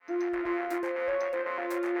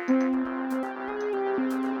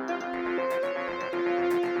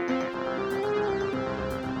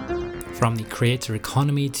From the creator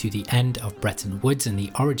economy to the end of Bretton Woods and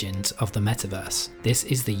the origins of the metaverse, this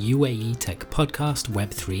is the UAE Tech Podcast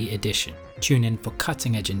Web3 edition. Tune in for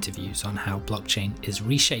cutting-edge interviews on how blockchain is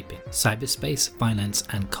reshaping cyberspace, finance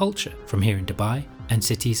and culture from here in Dubai and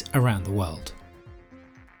cities around the world.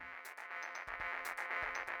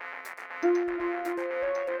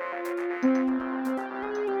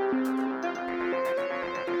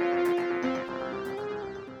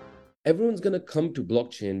 Everyone's going to come to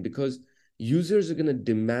blockchain because users are going to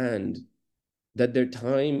demand that their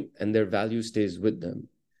time and their value stays with them.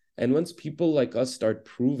 And once people like us start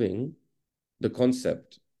proving the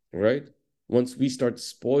concept, right? Once we start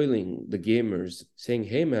spoiling the gamers, saying,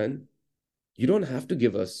 hey, man, you don't have to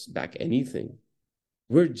give us back anything.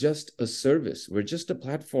 We're just a service. We're just a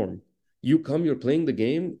platform. You come, you're playing the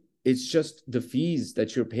game. It's just the fees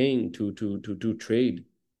that you're paying to trade.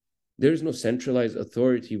 There's no centralized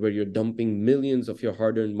authority where you're dumping millions of your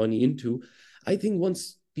hard-earned money into. I think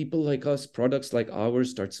once people like us, products like ours,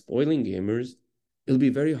 start spoiling gamers, it'll be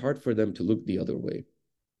very hard for them to look the other way,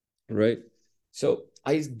 right? So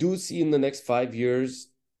I do see in the next 5 years,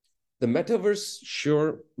 the metaverse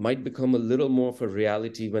sure might become a little more of a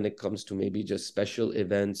reality when it comes to maybe just special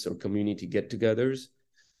events or community get-togethers.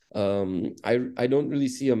 I don't really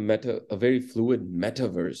see a very fluid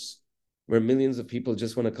metaverse where millions of people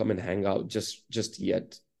just want to come and hang out just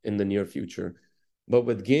yet in the near future. But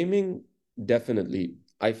with gaming, definitely,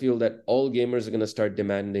 I feel that all gamers are going to start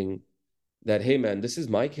demanding that, hey, man, this is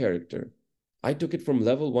my character. I took it from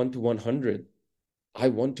level 1 to 100. I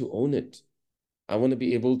want to own it. I want to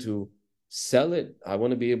be able to sell it. I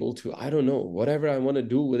want to be able to, I don't know, whatever I want to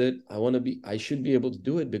do with it, I should be able to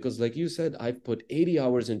do it because like you said, I've put 80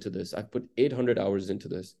 hours into this. I've put 800 hours into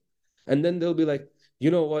this. And then they'll be like, you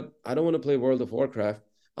know what? I don't want to play World of Warcraft.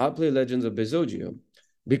 I'll play Legends of Bezogia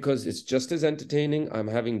because it's just as entertaining. I'm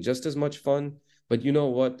having just as much fun. But you know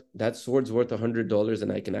what? That sword's worth $100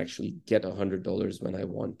 and I can actually get $100 when I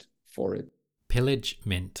want for it. Pillage,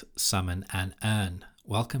 mint, summon and earn.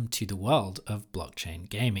 Welcome to the world of blockchain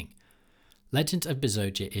gaming. Legends of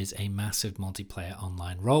Bezogia is a massive multiplayer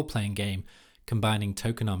online role-playing game combining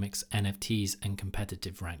tokenomics, NFTs and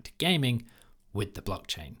competitive ranked gaming with the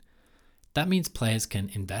blockchain. That means players can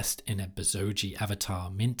invest in a Bezogia avatar,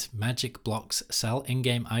 mint magic blocks, sell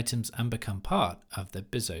in-game items and become part of the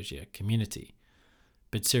Bezogia community.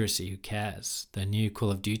 But seriously, who cares? The new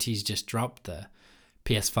Call of Duty's just dropped, the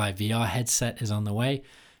PS5 VR headset is on the way,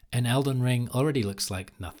 and Elden Ring already looks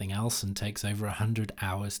like nothing else and takes over 100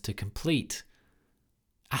 hours to complete.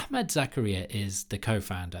 Ahmed Zakaria is the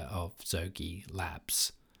co-founder of Zogi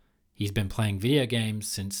Labs. He's been playing video games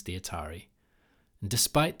since the Atari. And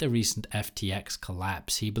despite the recent FTX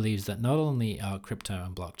collapse, he believes that not only are crypto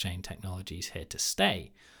and blockchain technologies here to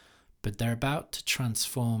stay, but they're about to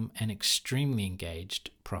transform an extremely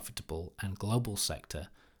engaged, profitable, and global sector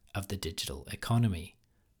of the digital economy,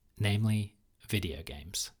 namely video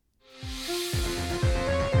games.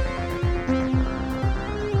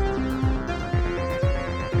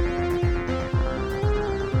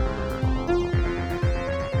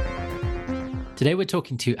 Today we're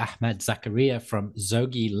talking to Ahmed Zakaria from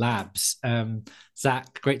Zogi Labs.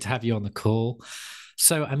 Zach, great to have you on the call.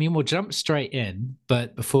 So, we'll jump straight in,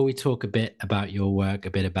 but before we talk a bit about your work, a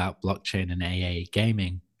bit about blockchain and AA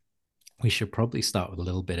gaming, we should probably start with a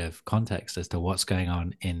little bit of context as to what's going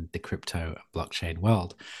on in the crypto blockchain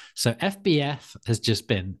world. So FBF has just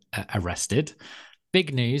been arrested.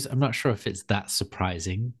 Big news. I'm not sure if it's that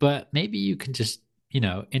surprising, but maybe you can just,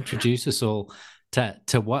 introduce us all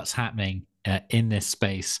to what's happening in this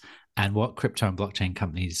space and what crypto and blockchain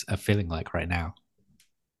companies are feeling like right now.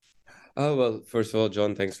 Oh, well, first of all,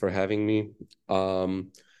 John, thanks for having me.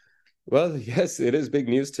 Well, yes, it is big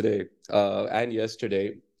news today and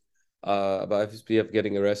yesterday about FSPF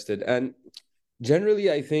getting arrested. And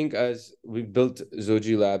generally, I think as we've built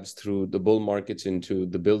Zogi Labs through the bull markets into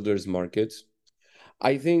the builders markets,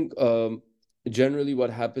 I think generally what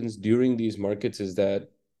happens during these markets is that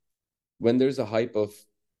when there's a hype of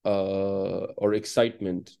or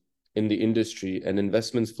excitement in the industry and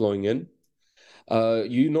investments flowing in,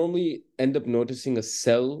 you normally end up noticing a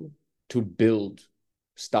sell to build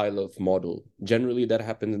style of model. Generally, that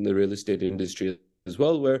happens in the real estate industry as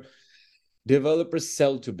well, where developers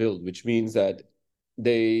sell to build, which means that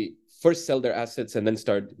they first sell their assets and then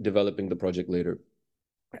start developing the project later.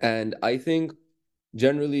 And I think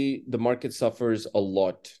generally the market suffers a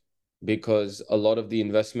lot because a lot of the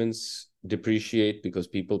investments depreciate because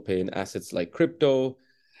people pay in assets like crypto.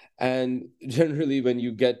 And generally when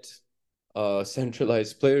you get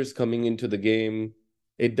centralized players coming into the game,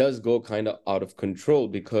 it does go kind of out of control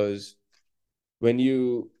because when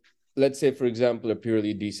you let's say, for example, are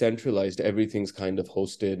purely decentralized, everything's kind of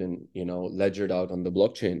hosted and, ledgered out on the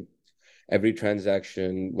blockchain. Every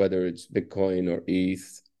transaction, whether it's Bitcoin or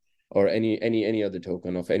ETH or any other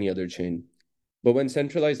token of any other chain. But when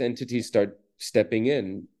centralized entities start stepping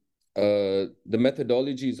in, the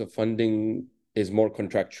methodologies of funding is more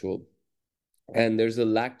contractual, and there's a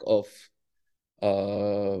lack of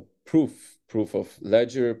proof of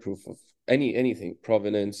ledger, proof of anything,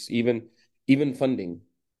 provenance, even funding.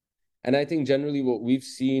 And I think generally what we've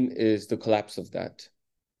seen is the collapse of that,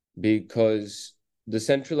 because the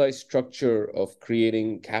centralized structure of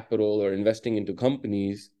creating capital or investing into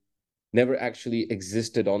companies never actually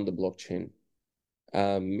existed on the blockchain.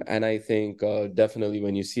 And I think definitely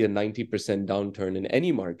when you see a 90% downturn in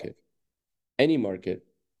any market,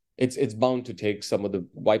 it's bound to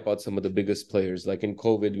wipe out some of the biggest players. Like in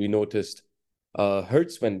COVID, we noticed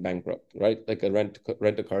Hertz went bankrupt, right? Like a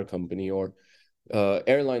rent-a-car company, or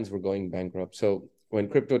airlines were going bankrupt. So when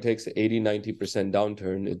crypto takes 80-90%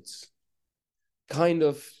 downturn, it kind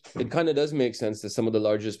of does make sense that some of the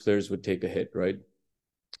largest players would take a hit, right?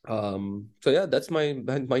 So yeah, that's my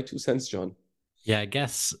 2 cents, John. Yeah, I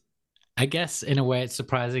guess in a way it's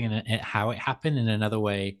surprising in how it happened. In another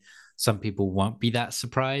way, some people won't be that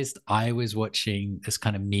surprised. I was watching this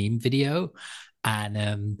kind of meme video,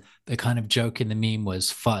 and the kind of joke in the meme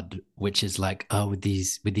was FUD, which is like, oh, with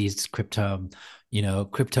these crypto,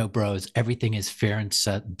 crypto bros, everything is fear,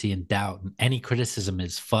 uncertainty, and doubt, and any criticism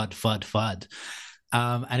is FUD, FUD, FUD.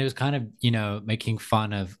 And it was kind of, making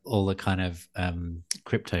fun of all the kind of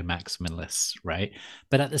crypto maximalists, right?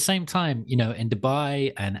 But at the same time, in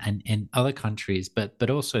Dubai and in other countries, but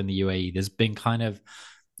also in the UAE, there's been kind of,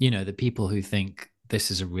 the people who think this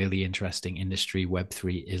is a really interesting industry.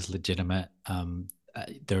 Web3 is legitimate.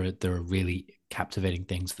 There are really captivating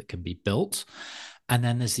things that can be built. And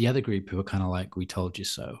then there's the other group who are kind of like, we told you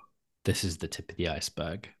so. This is the tip of the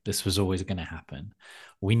iceberg. This was always going to happen.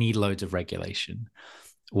 We need loads of regulation.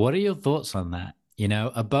 What are your thoughts on that?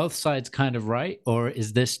 Are both sides kind of right? Or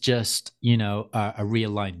is this just, a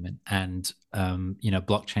realignment, and,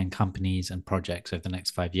 blockchain companies and projects over the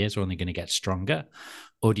next 5 years are only going to get stronger?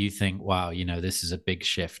 Or do you think, wow, this is a big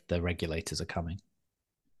shift, the regulators are coming?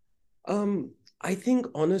 I think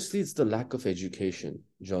honestly, it's the lack of education,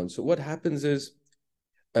 John. So what happens is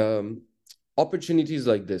opportunities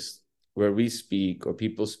like this, where we speak or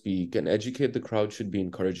people speak and educate the crowd, should be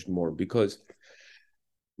encouraged more, because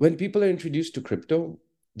when people are introduced to crypto,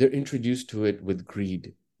 they're introduced to it with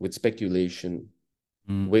greed, with speculation,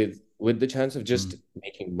 with the chance of just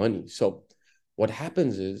making money. So what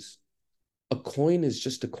happens is a coin is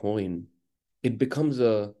just a coin. It becomes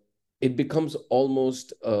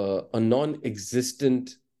almost a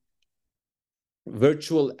non-existent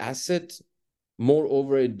virtual asset.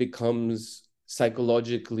 Moreover, it becomes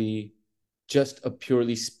psychologically just a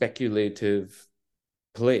purely speculative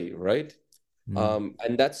play, right?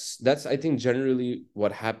 And that's I think generally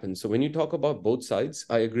what happens. So when you talk about both sides,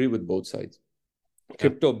 I agree with both sides.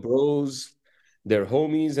 Crypto bros, their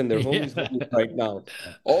homies and their homies right now,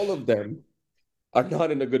 all of them are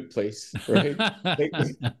not in a good place, right?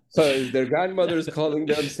 So their grandmother's calling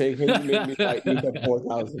them saying, hey, you made me buy ETH at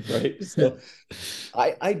 4,000, right? So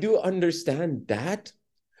I do understand that.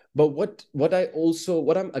 But what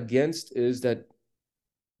I'm against is that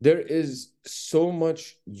there is so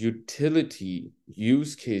much utility,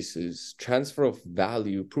 use cases, transfer of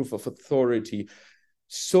value, proof of authority,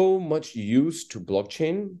 so much use to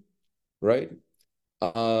blockchain, right?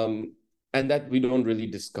 And that we don't really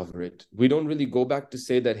discover it. We don't really go back to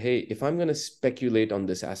say that, hey, if I'm going to speculate on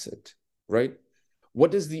this asset, right,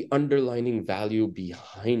 what is the underlying value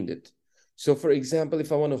behind it? So for example,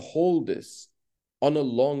 if I want to hold this on a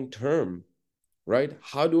long term, right,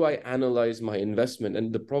 how do I analyze my investment?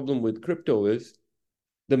 And the problem with crypto is,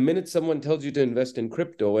 the minute someone tells you to invest in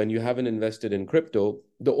crypto and you haven't invested in crypto,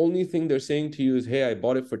 the only thing they're saying to you is, hey, I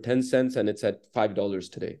bought it for 10 cents and it's at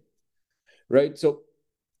 $5 today, right? So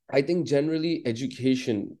I think generally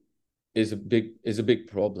education is a big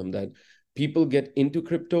problem, that people get into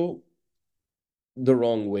crypto the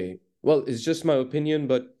wrong way. Well, it's just my opinion,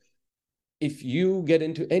 but if you get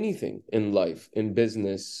into anything in life, in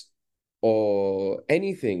business, or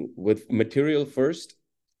anything with material first,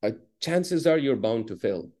 chances are you're bound to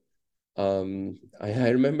fail. I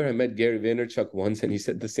remember I met Gary Vaynerchuk once, and he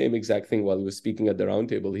said the same exact thing while he was speaking at the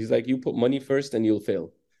roundtable. He's like, you put money first and you'll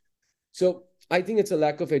fail. So I think it's a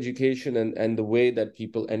lack of education and the way that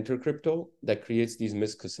people enter crypto that creates these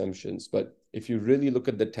misconceptions. But if you really look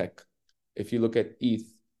at the tech, if you look at ETH,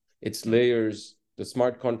 its layers, the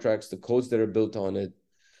smart contracts, the codes that are built on it,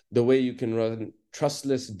 the way you can run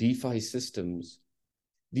trustless DeFi systems,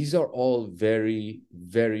 These are all very,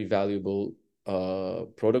 very valuable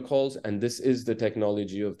protocols, and this is the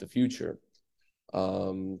technology of the future.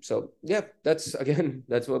 So yeah, that's again,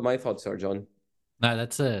 that's what my thoughts are, John. No,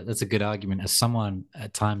 that's a good argument. As someone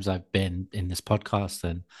at times I've been in this podcast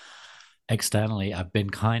and externally, I've been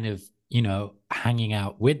kind of, hanging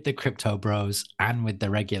out with the crypto bros and with the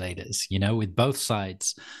regulators, with both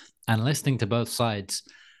sides and listening to both sides.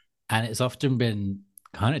 And it's often been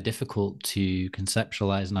kind of difficult to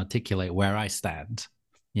conceptualize and articulate where I stand,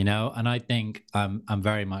 and I think I'm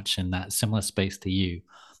very much in that similar space to you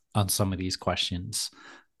on some of these questions.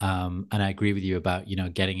 And I agree with you about,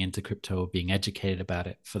 getting into crypto or being educated about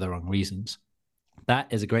it for the wrong reasons. That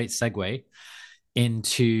is a great segue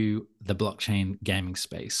into the blockchain gaming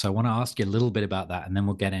space. So I want to ask you a little bit about that, and then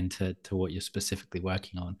we'll get into what you're specifically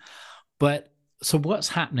working on. But so what's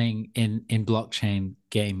happening in blockchain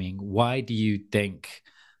gaming? Why do you think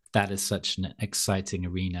that is such an exciting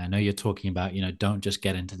arena? I know you're talking about, don't just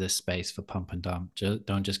get into this space for pump and dump.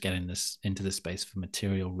 Don't just get into this space for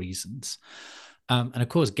material reasons. And of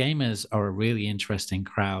course, gamers are a really interesting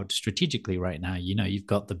crowd strategically right now. You've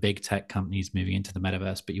got the big tech companies moving into the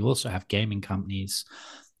metaverse, but you also have gaming companies.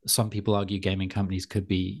 Some people argue gaming companies could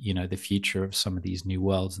be, the future of some of these new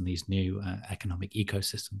worlds and these new economic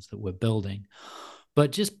ecosystems that we're building.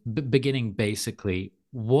 But just beginning basically,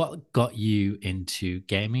 what got you into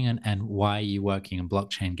gaming, and why are you working in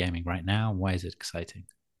blockchain gaming right now? And why is it exciting?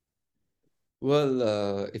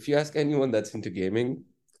 Well, if you ask anyone that's into gaming,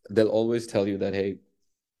 they'll always tell you that, hey,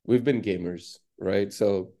 we've been gamers, right?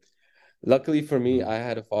 So luckily for me, I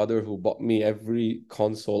had a father who bought me every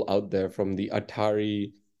console out there, from the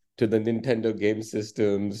Atari to the Nintendo game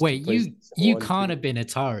systems to Wait, you PlayStation you 1, can't 2. have been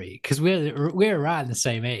Atari, because we're around the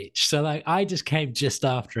same age. So like I just came just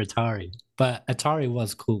after Atari, but Atari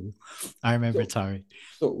was cool. I remember So, Atari.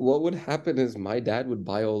 so what would happen is my dad would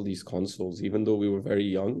buy all these consoles, even though we were very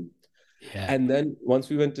young. Yeah. And then once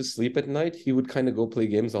we went to sleep at night, he would kind of go play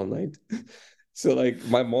games all night. So like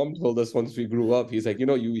my mom told us once we grew up, he's like,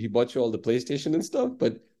 he bought you all the PlayStation and stuff,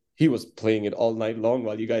 but he was playing it all night long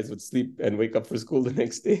while you guys would sleep and wake up for school the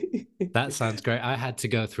next day. That sounds great. I had to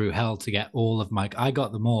go through hell to get all of my. I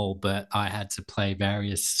got them all, but I had to play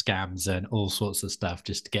various scams and all sorts of stuff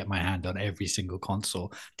just to get my hand on every single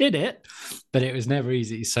console. Did it, but it was never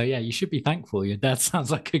easy. So yeah, you should be thankful. Your dad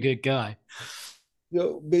sounds like a good guy.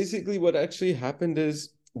 Basically what actually happened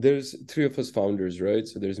is there's three of us founders, right?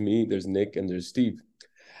 So there's me, there's Nick, and there's Steve.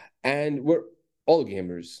 And we're all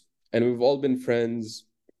gamers and we've all been friends.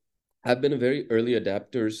 I've been a very early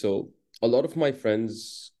adapter, so a lot of my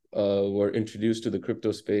friends were introduced to the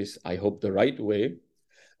crypto space, I hope the right way,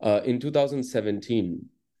 in 2017.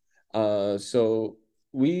 So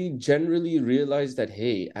we generally realized that,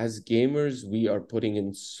 hey, as gamers, we are putting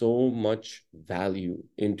in so much value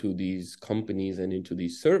into these companies and into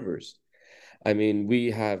these servers. I mean, we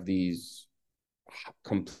have these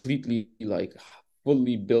completely like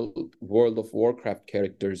fully built World of Warcraft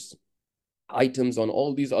characters, items on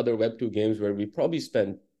all these other Web2 games where we probably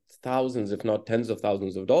spent thousands, if not tens of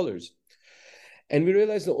thousands of dollars. And we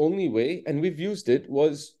realized the only way, and we've used it,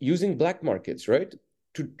 was using black markets, right?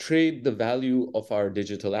 To trade the value of our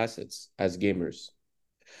digital assets as gamers.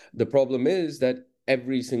 The problem is that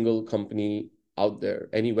every single company out there,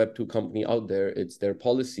 any Web2 company out there, it's their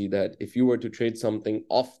policy that if you were to trade something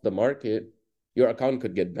off the market, your account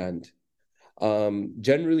could get banned.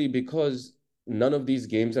 Generally because none of these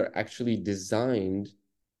games are actually designed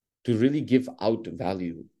to really give out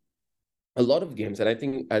value. A lot of games, and I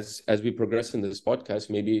think as we progress in this podcast,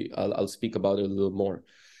 maybe I'll speak about it a little more.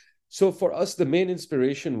 So for us, the main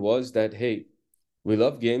inspiration was that, hey, we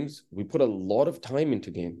love games. We put a lot of time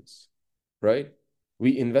into games, right?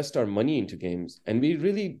 We invest our money into games, and we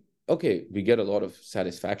really, okay, we get a lot of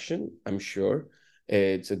satisfaction, I'm sure.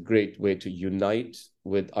 It's a great way to unite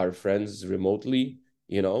with our friends remotely.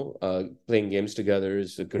 Playing games together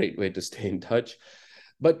is a great way to stay in touch.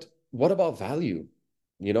 But what about value?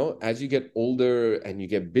 As you get older and you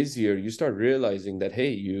get busier, you start realizing that,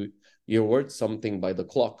 hey, you're worth something by the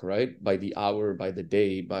clock, right? By the hour, by the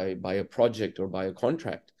day, by a project or by a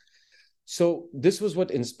contract. So this was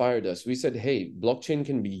what inspired us. We said, hey, blockchain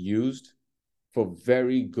can be used for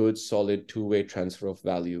very good, solid two-way transfer of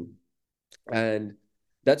value. And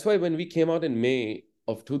that's why when we came out in May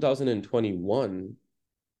of 2021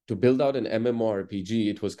 to build out an MMORPG,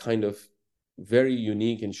 it was kind of very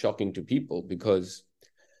unique and shocking to people because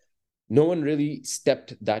no one really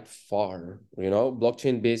stepped that far.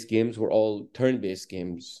 Blockchain-based games were all turn-based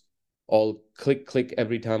games, all click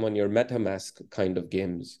every time on your MetaMask kind of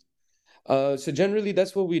games. So generally,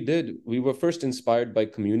 that's what we did. We were first inspired by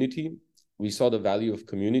community. we saw the value of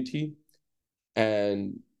community,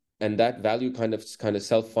 and that value kind of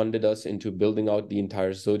self-funded us into building out the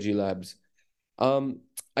entire Zoji Labs.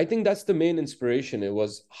 I think that's the main inspiration. It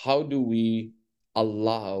was, how do we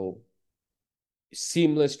allow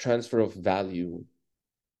seamless transfer of value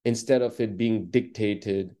instead of it being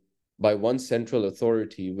dictated by one central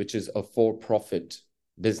authority, which is a for-profit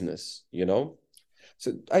business, you know?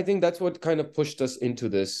 So I think that's what kind of pushed us into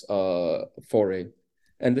this foray.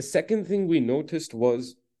 And the second thing we noticed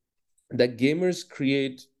was that gamers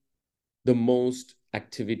create the most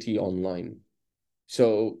activity online.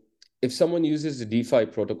 So if someone uses the DeFi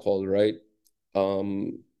protocol, right,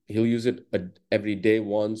 he'll use it every day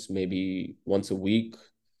once, maybe once a week.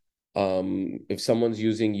 If someone's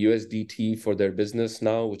using USDT for their business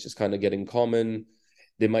now, which is kind of getting common,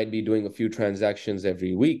 they might be doing a few transactions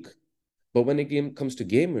every week. But when it comes to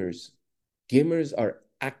gamers are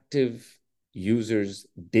active users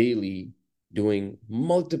daily, doing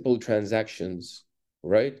multiple transactions,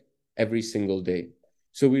 right, every single day.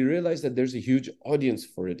 So we realized that there's a huge audience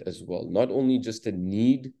for it as well, not only just a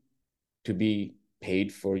need to be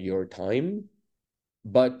paid for your time,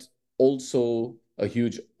 but also a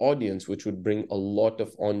huge audience, which would bring a lot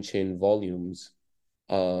of on-chain volumes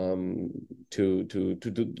to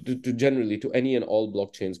generally to any and all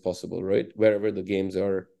blockchains possible, right? Wherever the games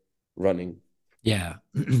are running. Yeah,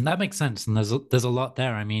 that makes sense. And there's a lot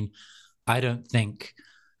there. I mean, I don't think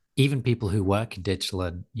even people who work in digital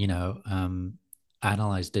and,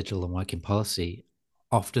 analyze digital and work in policy,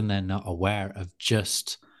 often they're not aware of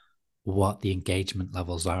just what the engagement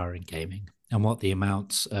levels are in gaming and what the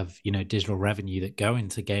amounts of, digital revenue that go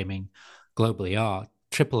into gaming globally are.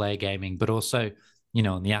 AAA gaming, but also,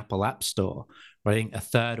 on the Apple App Store, where I think a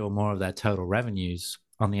third or more of their total revenues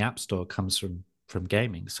on the App Store comes from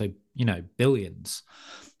gaming. So, billions.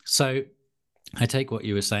 So I take what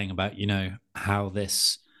you were saying about, how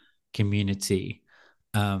this community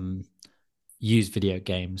use video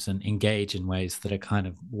games and engage in ways that are kind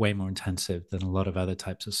of way more intensive than a lot of other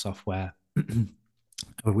types of software.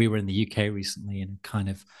 We were in the UK recently, and kind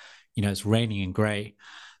of, it's raining and grey.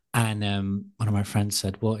 And one of my friends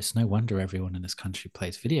said, well, it's no wonder everyone in this country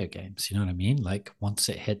plays video games. You know what I mean? Like, once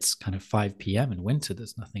it hits kind of 5 p.m. in winter,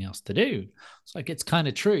 there's nothing else to do. It's like, it's kind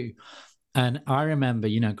of true. And I remember,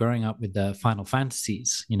 growing up with the Final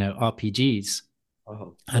Fantasies, RPGs.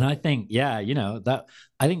 Oh, and I think, that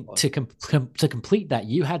I think to complete that,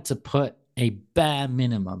 you had to put a bare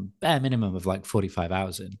minimum of like 45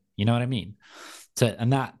 hours in. You know what I mean?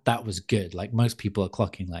 And that was good. Like, most people are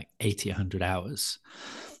clocking like 80, 100 hours.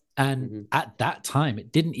 And at that time,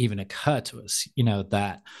 it didn't even occur to us,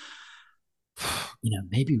 that,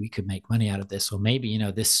 maybe we could make money out of this, or maybe,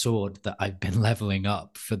 this sword that I've been leveling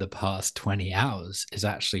up for the past 20 hours is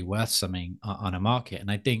actually worth something on a market.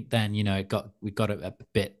 And I think then, we got a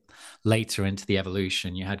bit later into the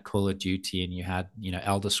evolution. You had Call of Duty, and you had,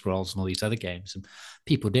 Elder Scrolls and all these other games. And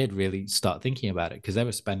people did really start thinking about it because they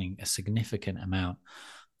were spending a significant amount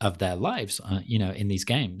of their lives, in these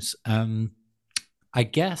games. I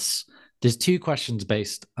guess there's two questions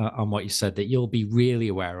based on what you said that you'll be really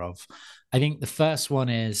aware of. I think the first one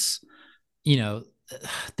is, the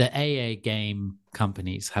AA game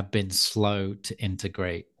companies have been slow to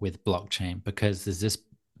integrate with blockchain because there's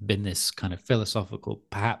been this kind of philosophical,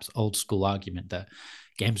 perhaps old school argument that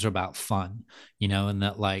games are about fun, and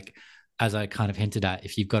that, like, as I kind of hinted at,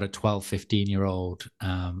 if you've got a 12, 15-year-old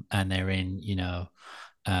and they're in,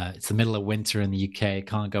 it's the middle of winter in the UK,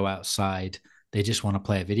 can't go outside, they just want to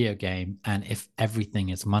play a video game. And if everything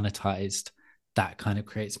is monetized, that kind of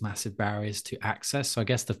creates massive barriers to access. So I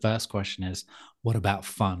guess the first question is, what about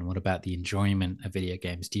fun? What about the enjoyment of video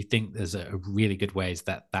games? Do you think there's a really good ways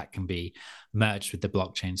that can be merged with the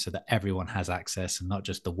blockchain so that everyone has access and not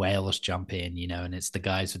just the whales jump in, and it's the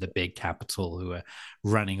guys with the big capital who are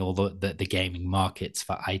running all the gaming markets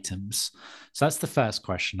for items? So that's the first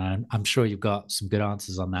question. I'm sure you've got some good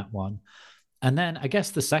answers on that one. And then I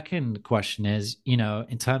guess the second question is,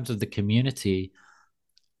 in terms of the community,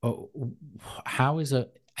 how is a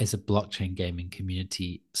blockchain gaming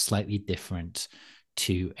community slightly different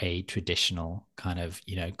to a traditional kind of,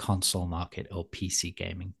 console market or PC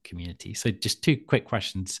gaming community? So just two quick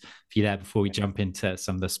questions for you there before we jump into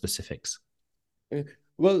some of the specifics.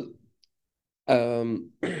 Well,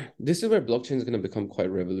 this is where blockchain is going to become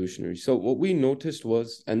quite revolutionary. So what we noticed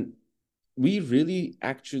was, and we really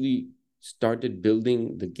actually started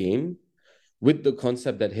building the game with the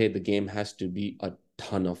concept that, hey, the game has to be a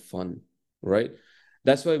ton of fun, right?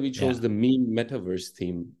 That's why we chose the meme metaverse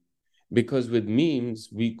theme, because with memes,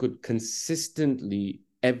 we could consistently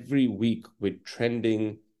every week with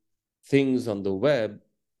trending things on the web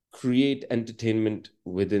create entertainment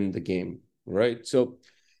within the game, right? So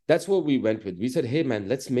that's what we went with. We said, hey, man,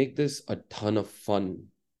 let's make this a ton of fun,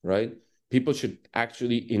 right? People should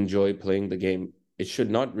actually enjoy playing the game. It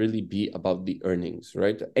should not really be about the earnings,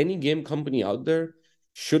 right? Any game company out there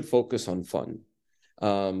should focus on fun.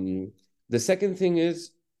 The second thing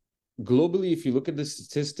is, globally, if you look at the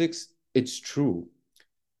statistics, it's true.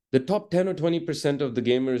 The top 10 or 20% of the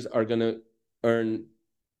gamers are going to earn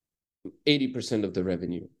 80% of the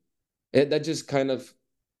revenue. That's just kind of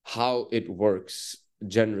how it works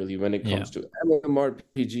generally when it comes to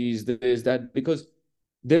MMORPGs, this, that, because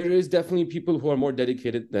there is definitely people who are more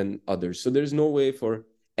dedicated than others. So there's no way for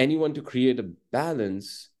anyone to create a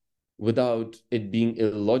balance without it being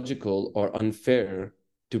illogical or unfair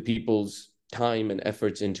to people's time and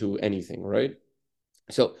efforts into anything, right?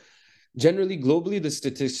 So generally, globally, the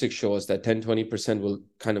statistics show us that 10-20% will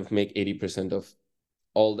kind of make 80% of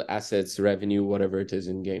all the assets, revenue, whatever it is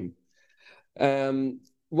in game.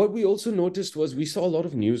 What we also noticed was we saw a lot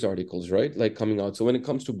of news articles, right? Like coming out. So when it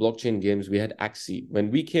comes to blockchain games, we had Axie. When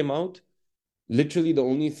we came out, literally the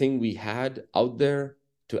only thing we had out there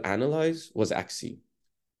to analyze was Axie.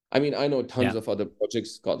 I mean, I know tons of other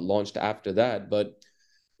projects got launched after that, but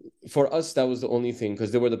for us, that was the only thing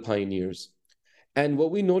because they were the pioneers. And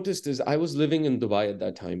what we noticed is I was living in Dubai at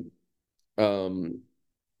that time.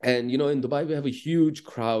 And, you know, in Dubai, we have a huge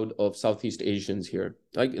crowd of Southeast Asians here,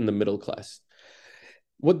 like in the middle class.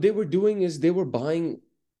 What they were doing is they were buying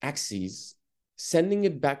Axies, sending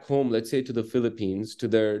it back home, let's say to the Philippines, to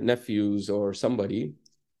their nephews or somebody,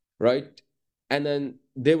 right? And then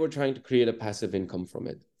they were trying to create a passive income from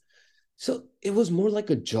it. So it was more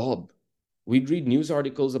like a job. We'd read news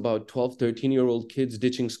articles about 12, 13-year-old kids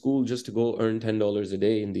ditching school just to go earn $10 a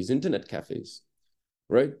day in these internet cafes,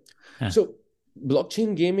 right? So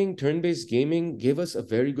blockchain gaming, turn-based gaming gave us a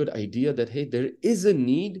very good idea that, hey, there is a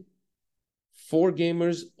need for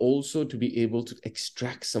gamers also to be able to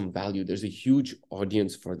extract some value. There's a huge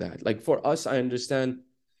audience for that. Like for us, I understand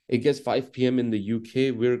it gets 5 p.m. in the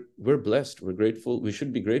UK. We're blessed. We're grateful. We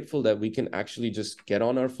should be grateful that we can actually just get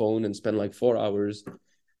on our phone and spend like 4 hours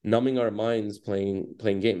numbing our minds playing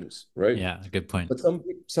games, right? Yeah, good point. But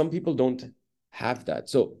some people don't have that.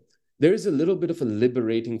 So there is a little bit of a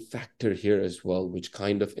liberating factor here as well, which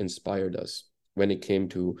kind of inspired us when it came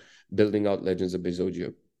to building out Legends of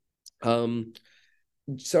BeZogia.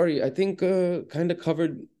 Sorry, I think kind of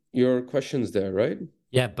covered your questions there, right?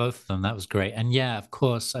 Yeah, both of them. That was great. And yeah, of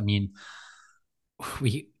course, I mean,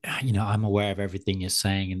 I'm aware of everything you're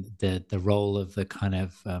saying and the role of the kind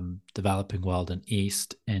of developing world and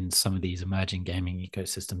East in some of these emerging gaming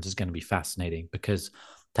ecosystems is going to be fascinating because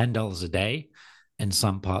 $10 a day in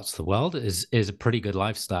some parts of the world is a pretty good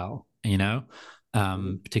lifestyle,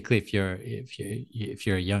 particularly if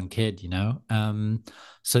you're a young kid,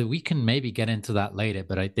 so we can maybe get into that later,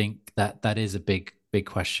 but I think that is a big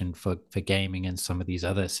question for gaming and some of these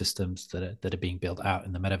other systems that are being built out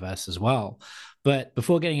in the metaverse as well. But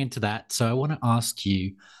before getting into that, so I want to ask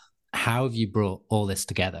you, how have you brought all this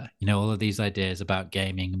together? All of these ideas about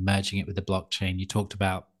gaming, merging it with the blockchain. You talked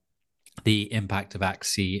about the impact of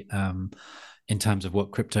Axie in terms of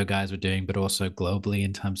what crypto guys were doing, but also globally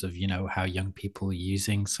in terms of, how young people are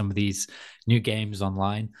using some of these new games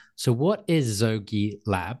online. So what is Zogi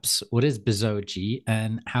Labs? What is BeZogi?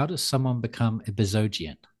 And how does someone become a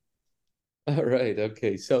BeZogian? All right.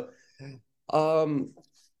 Okay. So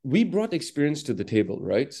we brought experience to the table,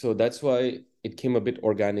 right? So that's why it came a bit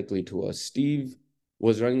organically to us. Steve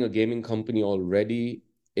was running a gaming company already.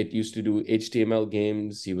 It used to do HTML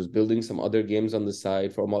games. He was building some other games on the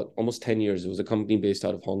side for almost 10 years. It was a company based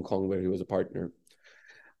out of Hong Kong where he was a partner.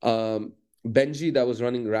 Benji, that was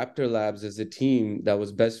running Raptor Labs, as a team that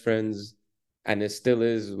was best friends and it still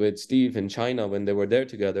is with Steve in China when they were there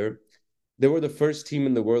together. They were the first team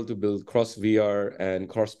in the world to build cross VR and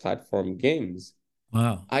cross-platform games.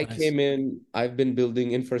 Wow. I came in, I've been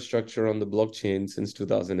building infrastructure on the blockchain since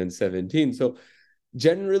 2017. So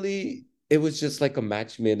generally, it was just like a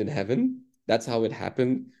match made in heaven. That's how it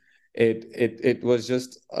happened. It was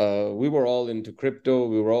just we were all into crypto.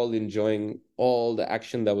 We were all enjoying all the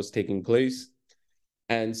action that was taking place.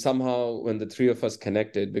 And somehow when the three of us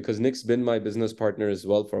connected, because Nick's been my business partner as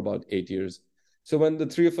well for about 8 years. So when the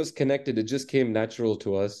three of us connected, it just came natural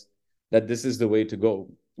to us that this is the way to go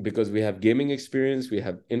because we have gaming experience, we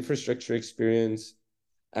have infrastructure experience,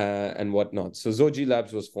 and whatnot. So Zogi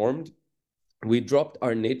Labs was formed. We dropped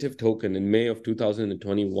our native token in May of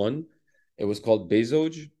 2021. It was called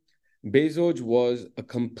BeZogi. BeZogi was a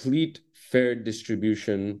complete fair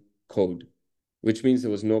distribution code, which means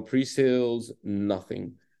there was no pre-sales,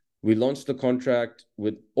 nothing. We launched the contract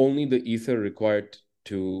with only the Ether required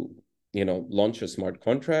to, launch a smart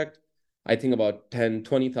contract. I think about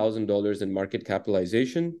 $20,000 in market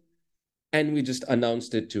capitalization. And we just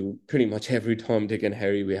announced it to pretty much every Tom, Dick, and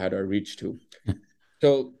Harry we had our reach to.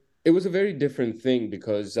 So it was a very different thing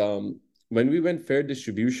because when we went fair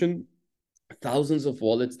distribution, thousands of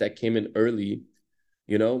wallets that came in early,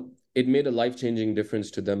 it made a life-changing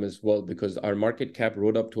difference to them as well, because our market cap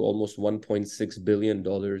rode up to almost $1.6 billion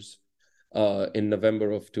in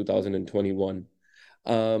November of 2021.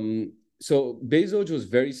 So Bezos was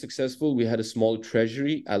very successful. We had a small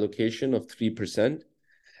treasury allocation of 3%.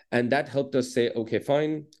 And that helped us say, okay,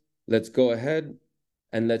 fine, let's go ahead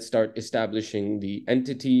and let's start establishing the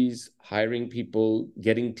entities, hiring people,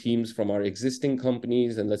 getting teams from our existing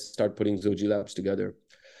companies, and let's start putting Zoji Labs together.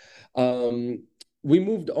 We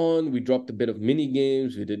moved on. We dropped a bit of mini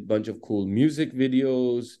games. We did a bunch of cool music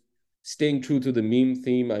videos, staying true to the meme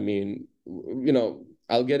theme. I mean,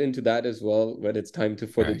 I'll get into that as well when it's time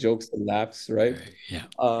for the jokes and laughs, right? Yeah.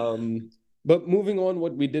 But moving on,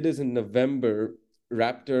 what we did is in November,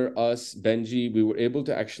 Raptor, us, Benji, we were able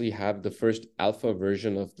to actually have the first alpha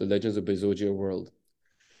version of the Legends of Bezogia world.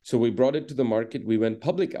 So we brought it to the market. We went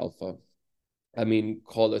public alpha. I mean,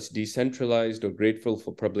 call us decentralized or grateful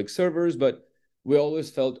for public servers, but we always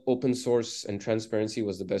felt open source and transparency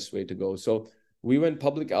was the best way to go. So we went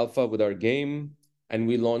public alpha with our game, and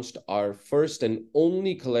we launched our first and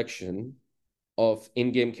only collection of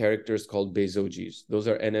in-game characters called Bezojis. Those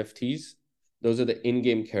are NFTs. Those are the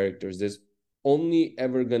in-game characters. There's only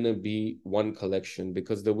ever going to be one collection,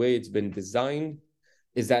 because the way it's been designed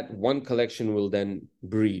is that one collection will then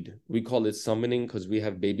breed. We call it summoning because we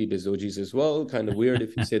have baby Bezojis as well. Kind of weird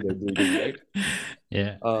if you say they're breeding, right?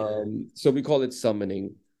 Yeah. So we call it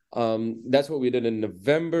summoning. That's what we did in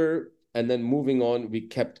November. And then moving on, we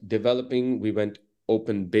kept developing. We went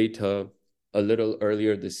open beta a little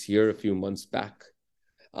earlier this year, a few months back.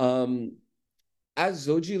 As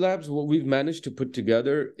Zoji Labs, what we've managed to put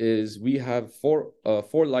together is we have four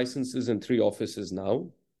licenses and 3 offices now.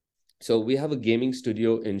 So we have a gaming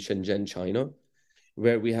studio in Shenzhen, China,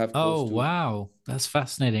 where we have wow, that's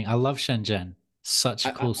fascinating. I love Shenzhen. Such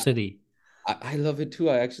a cool city. I love it too.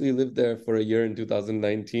 I actually lived there for a year in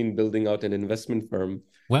 2019, building out an investment firm.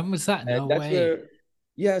 When was that? No way.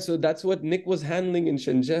 So that's what Nick was handling in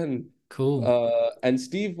Shenzhen. Cool. And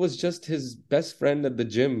Steve was just his best friend at the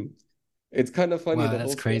gym. It's kind of funny. Wow,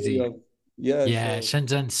 that's crazy.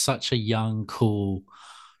 Shenzhen's such a young, cool,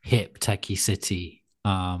 hip, techie city.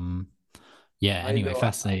 Anyway,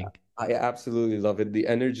 fascinating. I absolutely love it. The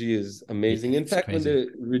energy is amazing. In fact, when they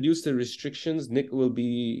reduce the restrictions, Nick will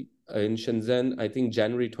be in Shenzhen, I think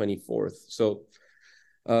January 24th. So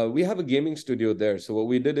we have a gaming studio there. So what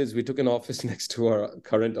we did is we took an office next to our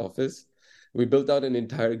current office. We built out an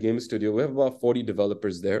entire game studio. We have about 40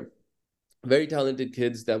 developers there. Very talented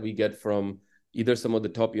kids that we get from either some of the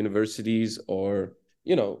top universities or,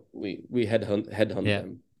 we headhunt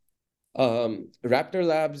them. Raptor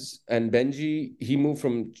Labs and Benji, he moved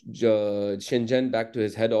from Shenzhen back to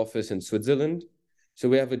his head office in Switzerland. So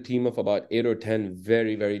we have a team of about 8 or 10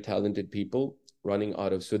 very, very talented people running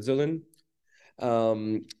out of Switzerland.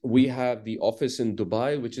 We have the office in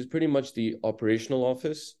Dubai, which is pretty much the operational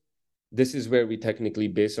office. This is where we technically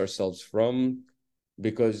base ourselves from,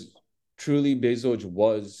 because truly Bezos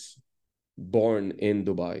was born in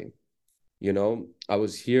Dubai. I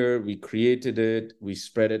was here, we created it, we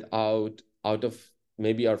spread it out of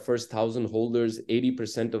maybe our first 1,000 holders,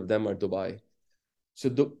 80% of them are Dubai. So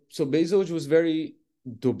Bezos was very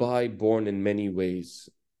Dubai born in many ways.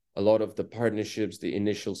 A lot of the partnerships, the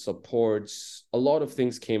initial supports, a lot of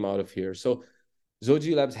things came out of here. So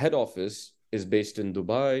Zoji Labs head office is based in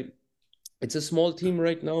Dubai. It's a small team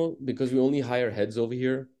right now because we only hire heads over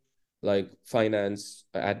here, like finance,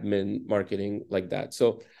 admin, marketing, like that.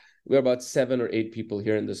 So we're about 7 or 8 people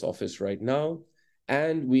here in this office right now.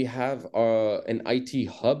 And we have an IT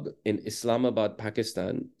hub in Islamabad,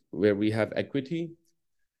 Pakistan, where we have equity,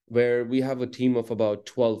 where we have a team of about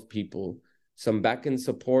 12 people. Some backend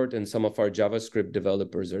support and some of our JavaScript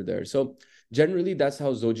developers are there. So generally, that's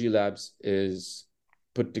how Zoji Labs is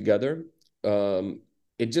put together.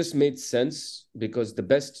 It just made sense because the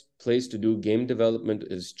best place to do game development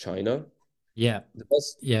is China. Yeah.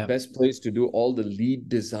 The best place to do all the lead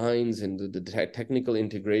designs and the technical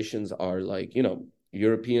integrations are like,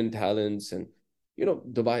 European talents. And,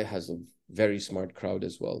 Dubai has a very smart crowd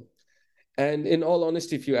as well. And in all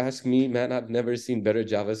honesty, if you ask me, man, I've never seen better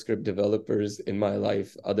JavaScript developers in my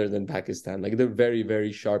life other than Pakistan. Like, they're very,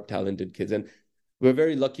 very sharp, talented kids. And we're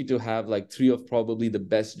very lucky to have like 3 of probably the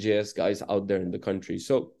best JS guys out there in the country.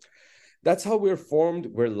 So that's how we're formed.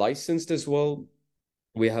 We're licensed as well.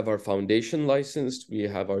 We have our foundation licensed. We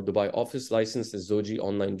have our Dubai office licensed as Zoji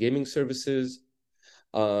Online Gaming Services.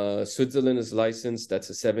 Switzerland is licensed. That's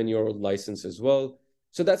a 7-year-old license as well.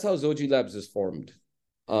 So that's how Zoji Labs is formed.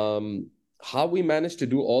 How we managed to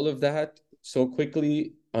do all of that so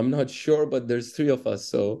quickly, I'm not sure, but there's 3 of us.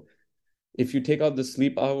 So if you take out the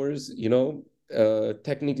sleep hours,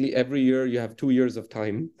 technically every year you have 2 years of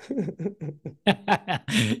time.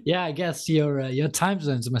 Yeah, I guess your time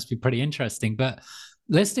zones must be pretty interesting. But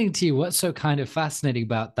listening to you, what's so kind of fascinating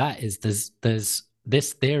about that is there's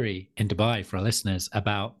this theory in Dubai for our listeners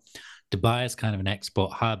about Dubai as kind of an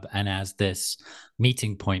export hub and as this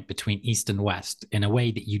meeting point between East and West in a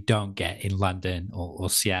way that you don't get in London or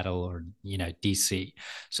Seattle or DC.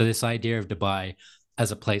 So this idea of Dubai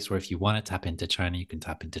as a place where if you want to tap into China, you can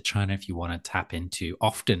tap into China. If you want to tap into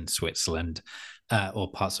often Switzerland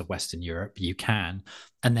or parts of Western Europe, you can.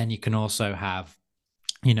 And then you can also have,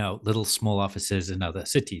 little small offices in other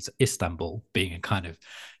cities, Istanbul being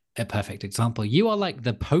a perfect example. You are like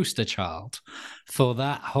the poster child for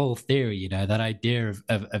that whole theory, that idea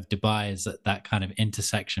of Dubai is that kind of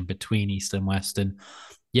intersection between East and West. And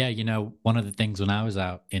yeah, one of the things when I was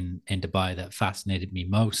out in Dubai that fascinated me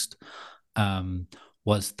most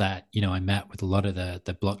was that I met with a lot of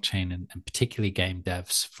the blockchain and particularly game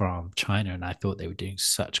devs from China, and I thought they were doing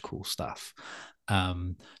such cool stuff.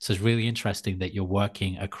 So it's really interesting that you're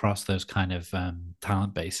working across those kind of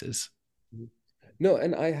talent bases. No,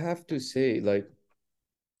 and I have to say, like,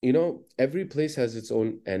 every place has its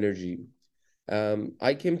own energy.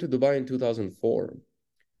 I came to Dubai in 2004,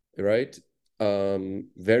 right?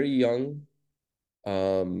 Very young,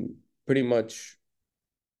 pretty much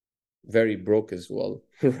very broke as well,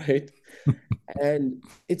 right? And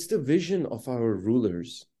it's the vision of our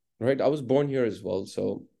rulers, right? I was born here as well,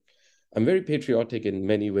 so I'm very patriotic in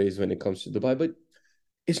many ways when it comes to Dubai, but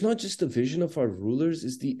it's not just the vision of our rulers,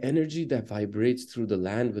 it's the energy that vibrates through the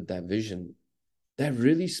land with that vision that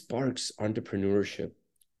really sparks entrepreneurship.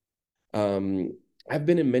 I've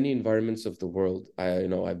been in many environments of the world.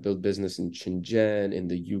 I built business in Shenzhen, in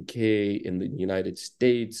the UK, in the United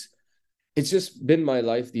States. It's just been my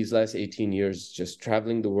life these last 18 years, just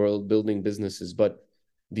traveling the world, building businesses. But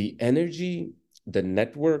the energy, the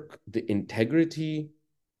network, the integrity,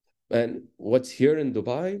 and what's here in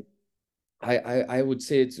Dubai, I would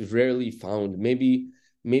say it's rarely found.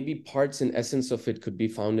 Maybe parts and essence of it could be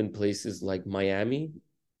found in places like Miami,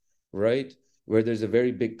 right? Where there's a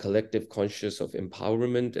very big collective conscious of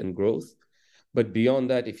empowerment and growth. But beyond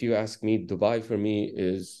that, if you ask me, Dubai for me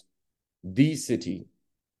is the city.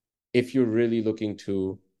 If you're really looking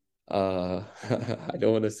to, I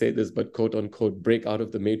don't want to say this, but quote unquote, break out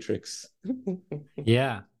of the matrix.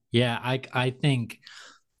 Yeah, yeah. I think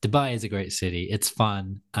Dubai is a great city. It's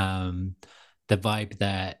fun. The vibe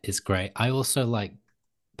there is great. I also like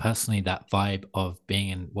personally that vibe of being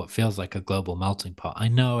in what feels like a global melting pot. I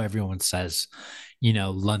know everyone says,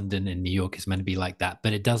 London and New York is meant to be like that,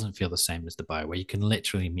 but it doesn't feel the same as Dubai, where you can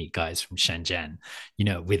literally meet guys from Shenzhen,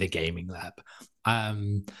 with a gaming lab.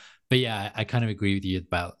 But yeah, I kind of agree with you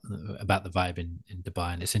about the vibe in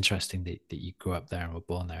Dubai, and it's interesting that you grew up there and were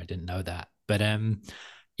born there. I didn't know that, but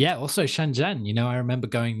yeah, also Shenzhen. I remember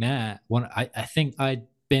going there. I think I'd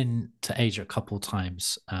been to Asia a couple of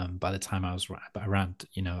times by the time I was around,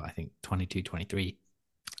 I think 22, 23.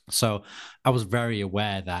 So I was very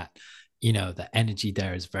aware that, the energy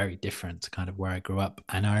there is very different to kind of where I grew up.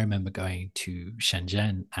 And I remember going to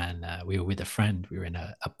Shenzhen and we were with a friend. We were in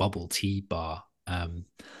a bubble tea bar.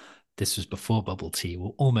 This was before bubble tea,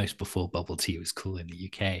 well, almost before bubble tea was cool in the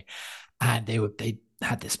UK. And they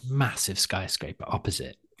had this massive skyscraper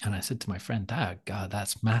opposite. And I said to my friend, Dad, God,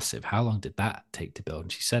 that's massive. How long did that take to build?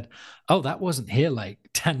 And she said, Oh, that wasn't here like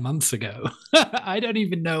 10 months ago. I don't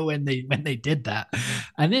even know when they did that.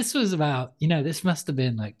 And this was about, this must have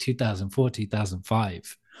been like 2004,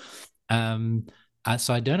 2005.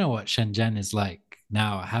 So I don't know what Shenzhen is like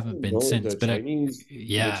now. I haven't been No, since, but the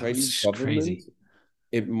yeah, it Chinese was government, crazy.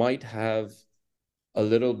 it might have a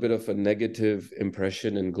little bit of a negative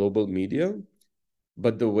impression in global media,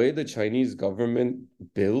 but the way the Chinese government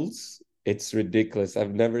builds, it's ridiculous.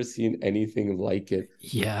 I've never seen anything like it.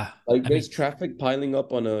 Yeah. Like I there's mean, traffic piling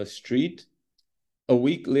up on a street. A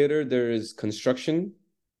week later, there is construction.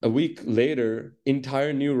 A week later,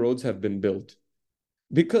 entire new roads have been built.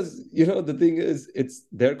 Because, the thing is, it's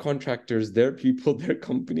their contractors, their people, their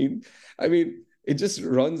company. I mean, it just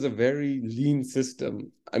runs a very lean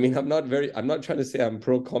system. I mean, I'm not trying to say I'm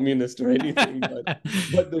pro-communist or anything, but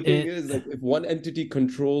the thing it, is, like, if one entity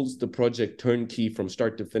controls the project turnkey from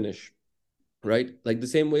start to finish, right? Like the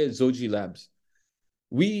same way as Zoji Labs,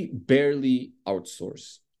 we barely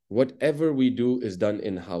outsource. whatever we do is done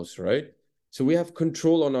in-house, right? So we have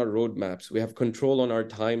control on our roadmaps, we have control on our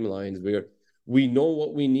timelines, where we know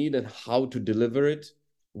what we need and how to deliver it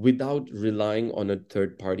without relying on a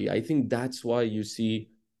third party. I think that's why you see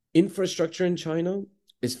infrastructure in China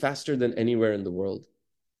is faster than anywhere in the world.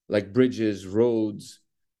 Like bridges, roads,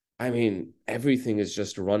 I mean, everything is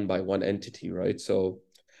just run by one entity, right? So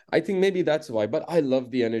I think maybe that's why, but I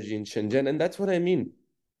love the energy in Shenzhen. And that's what I mean.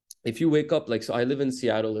 If you wake up, like, so I live in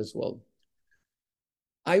Seattle as well.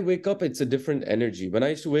 I wake up, it's a different energy. When I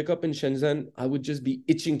used to wake up in Shenzhen, I would just be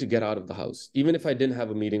itching to get out of the house, even if I didn't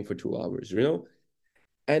have a meeting for 2 hours, you know?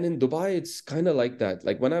 And in Dubai, it's kind of like that.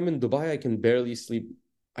 Like when I'm in Dubai, I can barely sleep.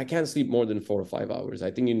 I can't sleep more than 4 or 5 hours.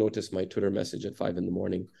 I think you noticed my Twitter message at 5 in the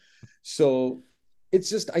morning. So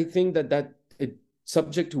it's just, I think that it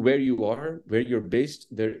subject to where you are, where you're based,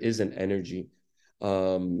 there is an energy.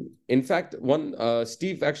 In fact,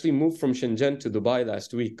 Steve actually moved from Shenzhen to Dubai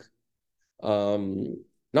last week.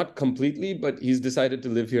 Not completely, but he's decided to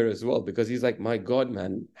live here as well because he's like, my God,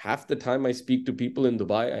 man, half the time I speak to people in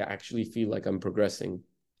Dubai, I actually feel like I'm progressing.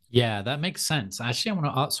 Yeah, that makes sense. Actually, I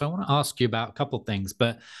want to ask you about a couple of things,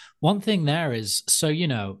 but one thing there is, so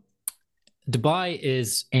Dubai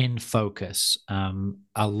is in focus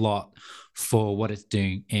a lot for what it's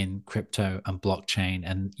doing in crypto and blockchain,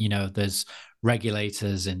 and there's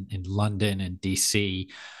regulators in London and DC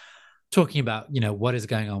talking about what is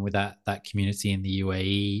going on with that community in the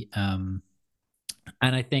UAE. And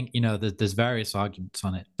I think there's various arguments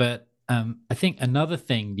on it, but I think another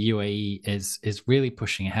thing the UAE is really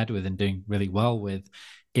pushing ahead with and doing really well with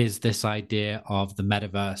is this idea of the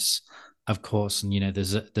metaverse, of course. And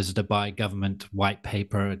there's a Dubai government white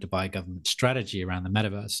paper, a Dubai government strategy around the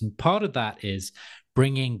metaverse, and part of that is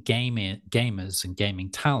bringing gamers and gaming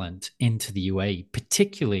talent into the UAE,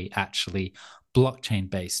 particularly actually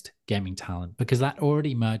blockchain-based gaming talent, because that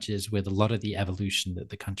already merges with a lot of the evolution that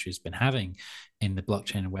the country has been having in the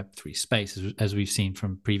blockchain and Web3 space, as we've seen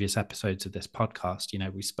from previous episodes of this podcast.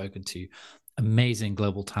 We've spoken to amazing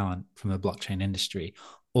global talent from the blockchain industry,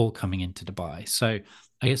 all coming into Dubai. So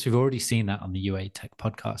I guess we've already seen that on the UA Tech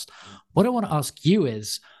podcast. What I want to ask you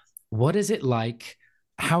is, what is it like?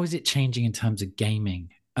 How is it changing in terms of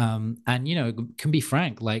gaming? And, can be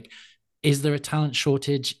frank, like, is there a talent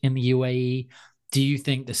shortage in the UAE? Do you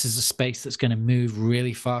think this is a space that's going to move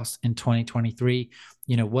really fast in 2023?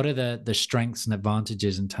 What are the strengths and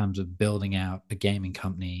advantages in terms of building out a gaming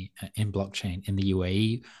company in blockchain in the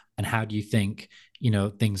UAE? And how do you think,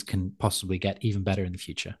 things can possibly get even better in the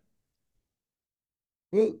future?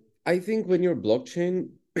 Well, I think when you're blockchain,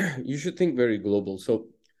 you should think very global. So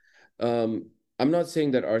I'm not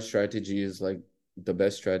saying that our strategy is like the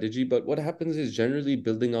best strategy, but what happens is generally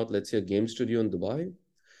building out, let's say, a game studio in Dubai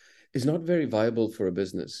is not very viable for a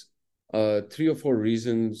business. 3 or 4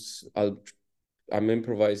 reasons. I'm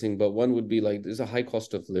improvising, but one would be like there's a high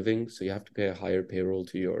cost of living, so you have to pay a higher payroll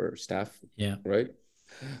to your staff, Yeah. right?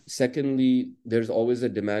 Secondly, there's always a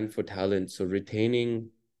demand for talent, so retaining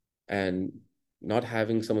and not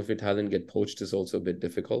having some of your talent get poached is also a bit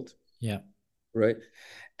difficult. Yeah. Right.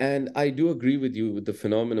 And I do agree with you with the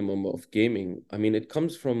phenomenon of gaming. I mean, it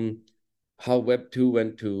comes from how Web 2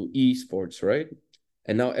 went to esports, right?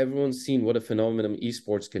 And now everyone's seen what a phenomenon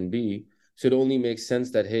esports can be. So it only makes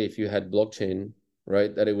sense that, hey, if you had blockchain,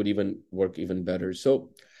 right, that it would even work even better. So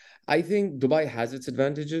I think Dubai has its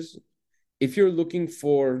advantages. If you're looking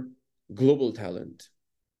for global talent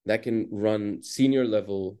that can run senior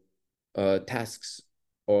level tasks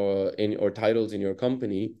or titles in your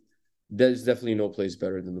company, there's definitely no place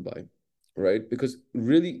better than Dubai, right? Because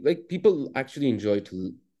really, like, people actually enjoy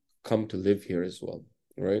to come to live here as well,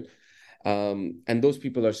 right? And those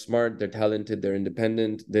people are smart, they're talented, they're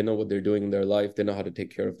independent, they know what they're doing in their life, they know how to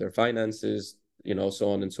take care of their finances, so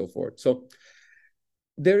on and so forth. So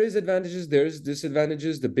there is advantages, there's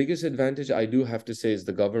disadvantages. The biggest advantage I do have to say is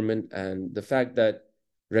the government and the fact that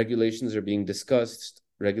regulations are being discussed,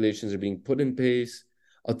 regulations are being put in place.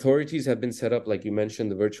 Authorities have been set up, like you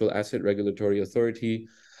mentioned, the Virtual Asset Regulatory Authority.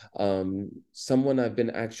 Someone I've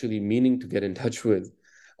been actually meaning to get in touch with.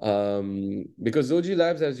 Because Zoji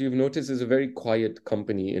Labs, as you've noticed, is a very quiet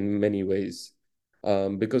company in many ways.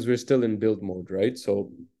 Because we're still in build mode, right?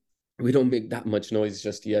 So we don't make that much noise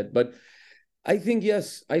just yet. But I think,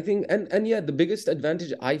 yes, I think, and yeah, the biggest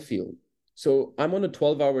advantage I feel. So I'm on a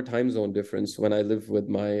 12-hour time zone difference when I live with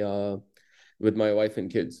my wife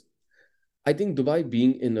and kids. I think Dubai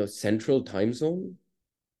being in a central time zone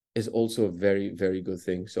is also a very, very good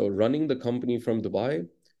thing. So running the company from Dubai,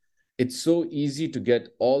 it's so easy to get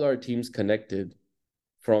all our teams connected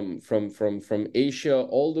from Asia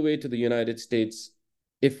all the way to the United States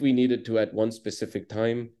if we needed to at one specific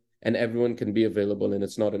time. and everyone can be available and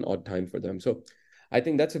it's not an odd time for them. So I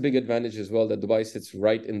think that's a big advantage as well, that Dubai sits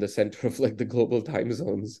right in the center of like the global time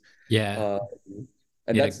zones. Yeah.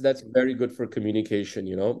 And Yeah. that's very good for communication,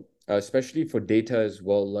 especially for data as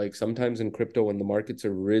well. Like sometimes in crypto, when the markets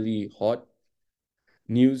are really hot,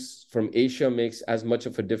 news from Asia makes as much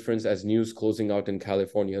of a difference as news closing out in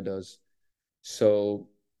California does. So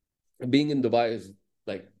being in Dubai is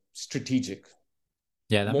like strategic.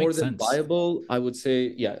 Yeah, that More makes than sense. viable, I would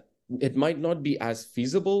say, yeah, it might not be as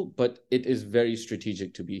feasible, but it is very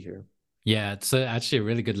strategic to be here. Yeah, it's actually a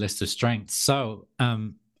really good list of strengths. So,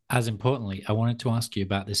 as importantly, I wanted to ask you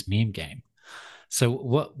about this meme game.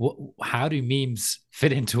 So, how do memes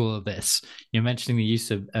fit into all of this? You're mentioning the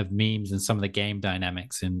use of memes and some of the game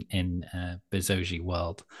dynamics in Bizoji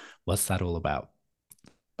world. What's that all about?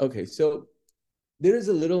 Okay, so there is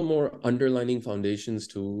a little more underlining foundations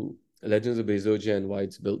to Legends of Bezogia and why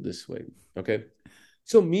it's built this way. Okay.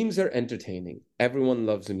 So memes are entertaining. Everyone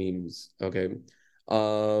loves memes. Okay.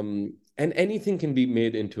 And anything can be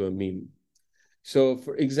made into a meme. So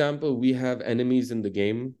for example, we have enemies in the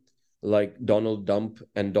game like Donald Dump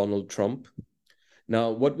and Donald Trump. Now,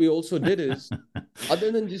 what we also did is,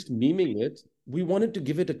 other than just memeing it, we wanted to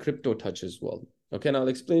give it a crypto touch as well. Okay, and I'll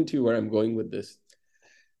explain to you where I'm going with this.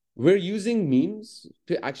 We're using memes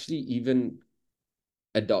to actually even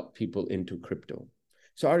adopt people into crypto.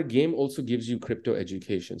 So our game also gives you crypto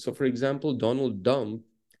education. So for example, Donald Dump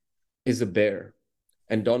is a bear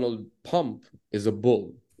and Donald Pump is a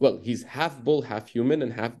bull. Well, he's half bull, half human,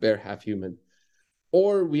 and half bear, half human.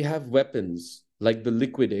 Or we have weapons like the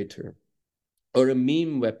Liquidator, or a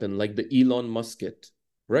meme weapon like the Elon Musket,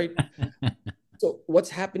 right? So what's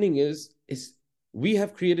happening is we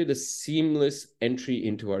have created a seamless entry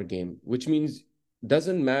into our game, which means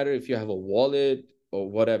doesn't matter if you have a wallet or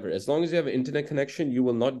whatever. As long as you have an internet connection, you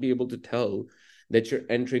will not be able to tell that you're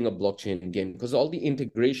entering a blockchain game because all the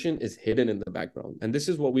integration is hidden in the background. And this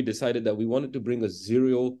is what we decided, that we wanted to bring a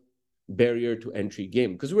zero barrier to entry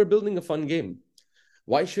game because we're building a fun game.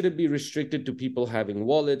 Why should it be restricted to people having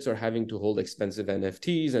wallets or having to hold expensive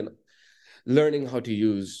NFTs and learning how to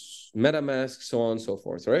use MetaMask, so on and so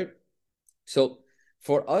forth, right? So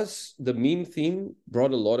for us, the meme theme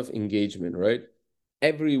brought a lot of engagement, right?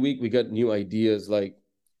 Every week we got new ideas, like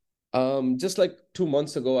just like 2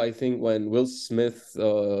 months ago, I think, when Will Smith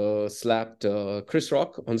slapped Chris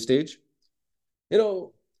Rock on stage,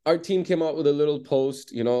 our team came out with a little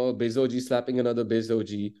post, Bezoji slapping another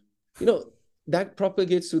Bezoji. That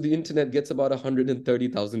propagates through the internet, gets about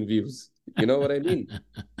 130,000 views. You know what I mean?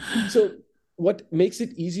 So what makes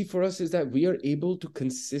it easy for us is that we are able to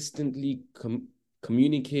consistently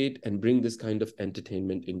communicate and bring this kind of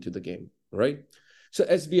entertainment into the game, right? So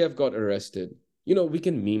SBF got arrested. We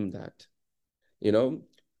can meme that, you know?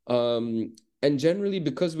 And generally,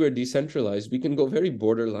 because we're decentralized, we can go very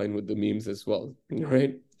borderline with the memes as well,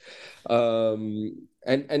 right?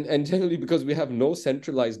 And generally, because we have no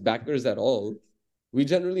centralized backers at all, we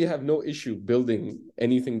generally have no issue building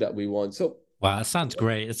anything that we want. So Wow, that sounds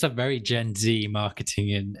great. It's a very Gen Z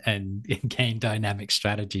marketing and game dynamic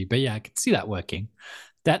strategy. But yeah, I can see that working.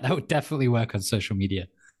 That would definitely work on social media.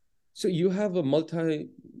 So you have a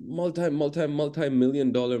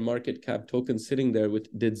multi-million-dollar market cap token sitting there which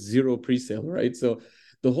did zero pre-sale, right? So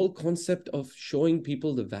the whole concept of showing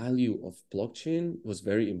people the value of blockchain was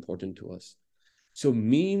very important to us. So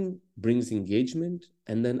meme brings engagement,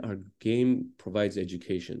 and then our game provides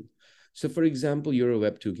education. So for example, you're a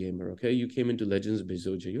Web2 gamer, okay? You came into Legends of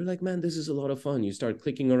Bezogia. You're like, man, this is a lot of fun. You start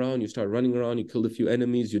clicking around, you start running around, you killed a few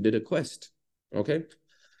enemies, you did a quest, okay?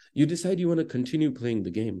 You decide you want to continue playing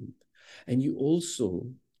the game. And you also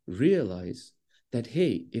realize that,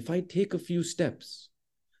 hey, if I take a few steps,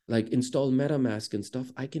 like install MetaMask and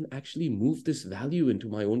stuff, I can actually move this value into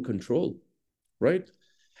my own control, right?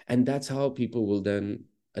 And that's how people will then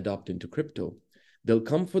adopt into crypto. They'll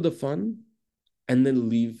come for the fun and then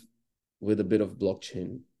leave with a bit of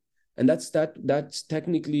blockchain. And that's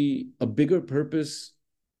technically a bigger purpose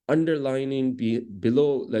underlining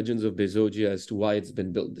below Legends of Bezogia as to why it's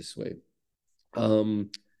been built this way.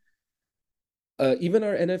 Even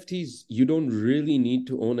our NFTs, you don't really need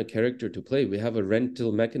to own a character to play. We have a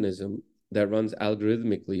rental mechanism that runs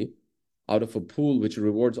algorithmically out of a pool which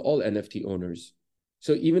rewards all NFT owners.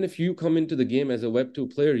 So even if you come into the game as a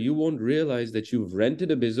Web2 player, you won't realize that you've rented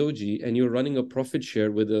a Bezoji and you're running a profit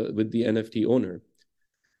share with the NFT owner.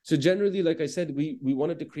 So generally, like I said, we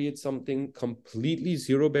wanted to create something completely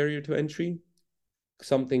zero barrier to entry,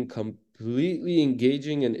 something completely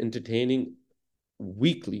engaging and entertaining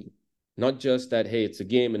weekly. Not just that, hey, it's a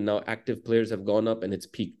game and now active players have gone up and it's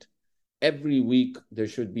peaked. Every week, there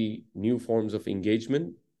should be new forms of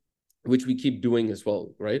engagement which we keep doing as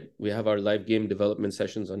well, right? We have our live game development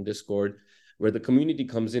sessions on Discord where the community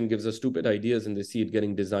comes in, gives us stupid ideas, and they see it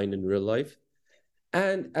getting designed in real life.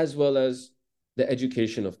 And as well as the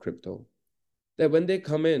education of crypto. That when they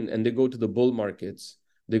come in and they go to the bull markets,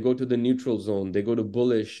 they go to the neutral zone, they go to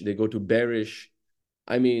bullish, they go to bearish.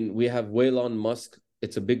 I mean, we have Elon Musk.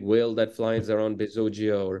 It's a big whale that flies around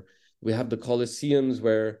Bezogia, or we have the Colosseums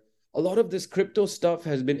where a lot of this crypto stuff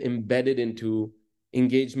has been embedded into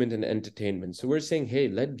engagement and entertainment. So we're saying, hey,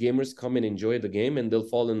 let gamers come and enjoy the game and they'll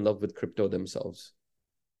fall in love with crypto themselves.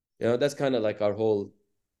 You know, that's kind of like our whole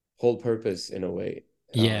purpose in a way.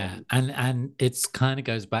 Yeah, and it's kind of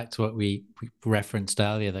goes back to what we referenced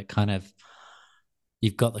earlier, that kind of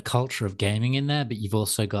you've got the culture of gaming in there, but you've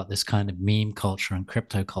also got this kind of meme culture and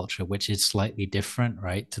crypto culture, which is slightly different,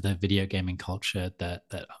 right, to the video gaming culture that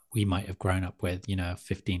we might have grown up with,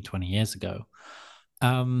 15, 20 years ago.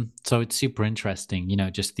 So it's super interesting,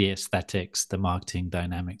 just the aesthetics, the marketing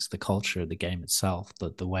dynamics, the culture of the game itself,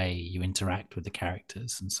 the way you interact with the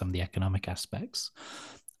characters and some of the economic aspects.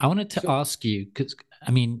 I wanted to ask you, because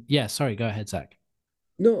yeah, sorry, go ahead, Zach.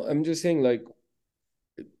 No, I'm just saying, like,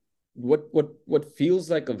 what feels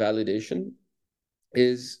like a validation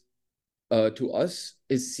is to us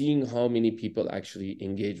is seeing how many people actually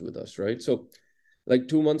engage with us, right? So like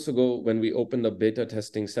 2 months ago, when we opened up beta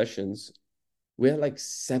testing sessions, we had like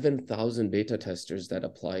 7,000 beta testers that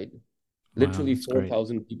applied. Wow, Literally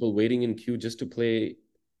 4,000 people waiting in queue just to play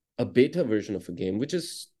a beta version of a game, which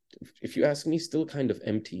is, if you ask me, still kind of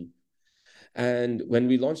empty. And when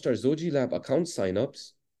we launched our Zoji Lab account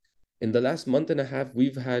signups, in the last month and a half,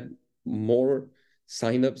 we've had more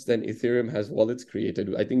signups than Ethereum has wallets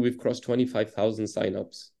created. I think we've crossed 25,000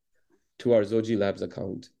 signups to our Zoji Labs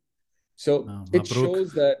account. So it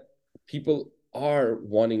shows that people are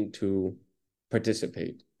wanting to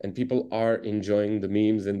participate and people are enjoying the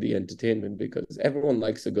memes and the entertainment, because everyone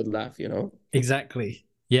likes a good laugh, Exactly.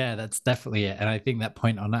 Yeah, that's definitely it. And I think that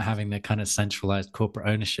point on not having the kind of centralized corporate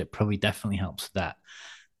ownership probably definitely helps with that.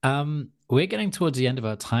 We're getting towards the end of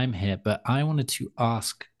our time here, but I wanted to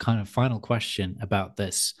ask kind of final question about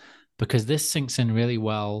this, because this sinks in really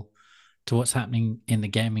well to what's happening in the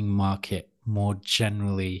gaming market more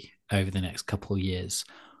generally over the next couple of years.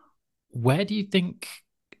 Where do you think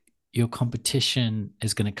your competition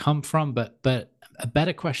is going to come from? But a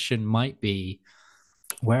better question might be,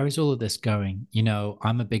 where is all of this going?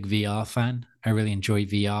 I'm a big VR fan. I really enjoy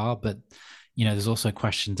VR, but there's also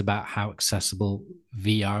questions about how accessible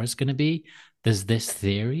VR is going to be. There's this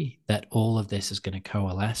theory that all of this is going to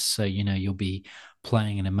coalesce. So, you'll be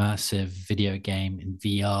playing an immersive video game in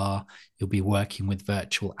VR. You'll be working with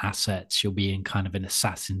virtual assets. You'll be in kind of an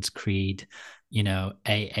Assassin's Creed, AA,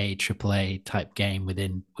 AAA type game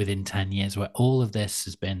within 10 years, where all of this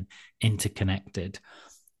has been interconnected.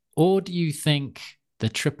 Or do you think the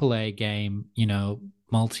AAA game,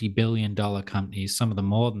 multi-billion-dollar companies, some of them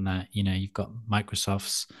more than that, you've got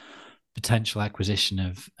Microsoft's potential acquisition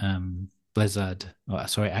of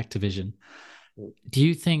Activision. Do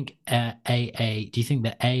you think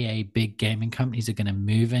the AA big gaming companies are going to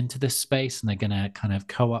move into this space and they're going to kind of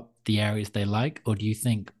co-op the areas they like? Or do you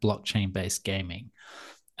think blockchain-based gaming,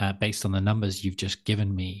 based on the numbers you've just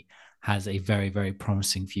given me, has a very, very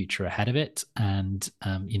promising future ahead of it, and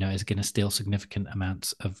is going to steal significant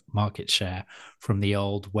amounts of market share from the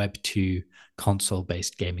old Web 2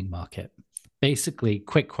 console-based gaming market? Basically,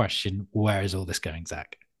 quick question, where is all this going,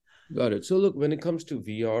 Zach? Got it. So look, when it comes to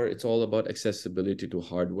VR, it's all about accessibility to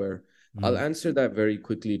hardware. I'll answer that very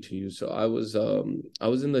quickly to you. So I was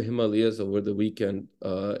in the Himalayas over the weekend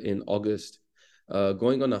in August,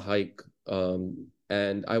 going on a hike,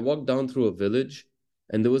 and I walked down through a village,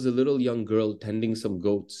 and there was a little young girl tending some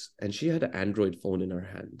goats, and she had an Android phone in her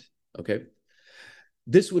hand. Okay.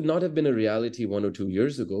 This would not have been a reality 1 or 2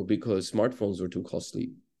 years ago because smartphones were too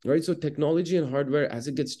costly, right? So technology and hardware, as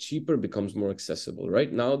it gets cheaper, becomes more accessible.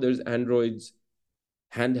 Right now, there's Androids,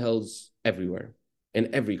 handhelds everywhere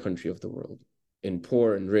in every country of the world, in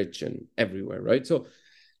poor and rich and everywhere, right? So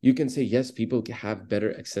you can say, yes, people have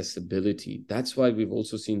better accessibility. That's why we've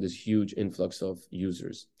also seen this huge influx of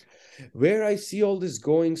users. Where I see all this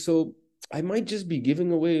going, so I might just be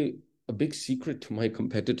giving away a big secret to my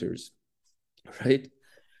competitors, right?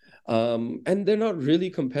 And they're not really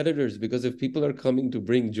competitors, because if people are coming to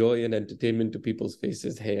bring joy and entertainment to people's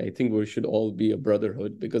faces, hey, I think we should all be a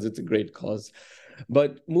brotherhood because it's a great cause.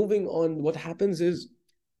 But moving on, what happens is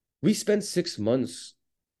we spent 6 months,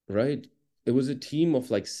 right? It was a team of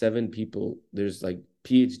like 7 people. There's like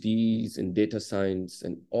PhDs in data science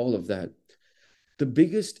and all of that. The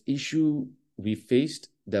biggest issue we faced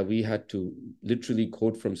that we had to literally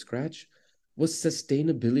code from scratch was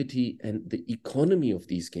sustainability and the economy of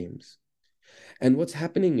these games. And what's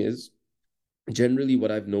happening is, generally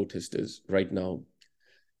what I've noticed is right now,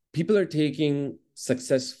 people are taking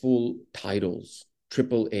successful titles,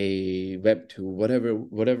 AAA, Web2,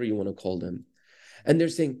 whatever you want to call them, and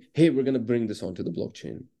they're saying, hey, we're going to bring this onto the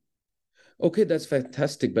blockchain. Okay, that's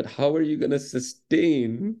fantastic, but how are you going to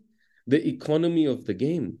sustain the economy of the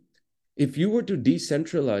game? If you were to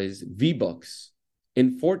decentralize V-Bucks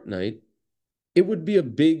in Fortnite, it would be a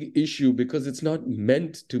big issue because it's not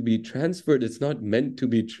meant to be transferred. It's not meant to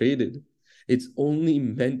be traded. It's only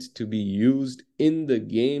meant to be used in the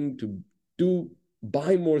game to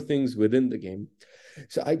buy more things within the game.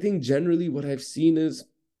 So I think generally what I've seen is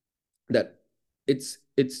that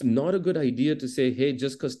it's not a good idea to say, hey,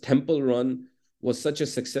 just because Temple Run was such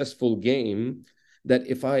a successful game, that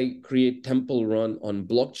if I create Temple Run on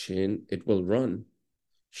blockchain, it will run.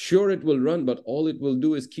 Sure, it will run, but all it will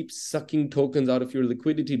do is keep sucking tokens out of your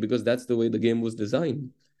liquidity because that's the way the game was designed.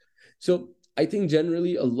 So I think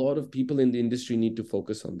generally a lot of people in the industry need to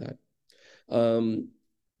focus on that.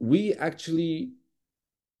 We actually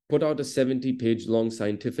put out a 70-page long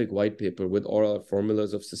scientific white paper with all our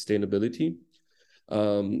formulas of sustainability.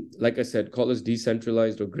 Like I said, call us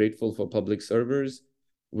decentralized or grateful for public servers.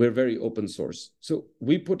 We're very open source. So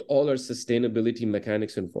we put all our sustainability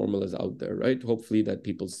mechanics and formulas out there, right? Hopefully that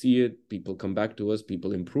people see it, people come back to us,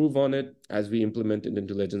 people improve on it as we implement it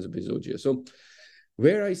into Legends of Byzantium. So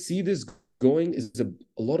where I see this going is a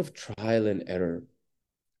lot of trial and error,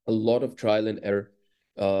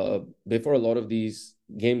 before a lot of these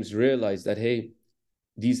games realize that, hey,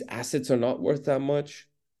 these assets are not worth that much,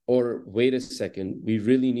 or wait a second, we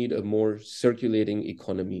really need a more circulating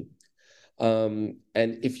economy. And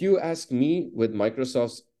if you ask me with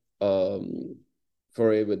Microsoft's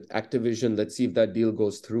foray with Activision, let's see if that deal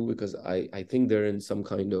goes through, because I think they're in some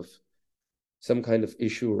kind of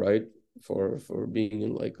issue, right? For being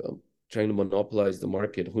in like trying to monopolize the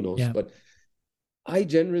market, who knows? Yeah. But I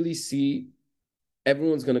generally see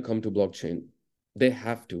everyone's going to come to blockchain. They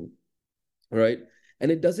have to, right?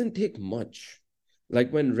 And it doesn't take much.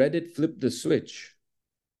 Like when Reddit flipped the switch,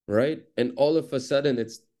 right? And all of a sudden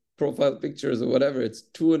it's profile pictures or whatever, it's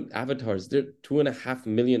avatars, they're 2.5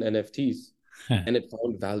 million NFTs, and it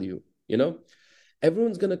found value, you know?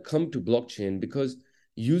 Everyone's going to come to blockchain because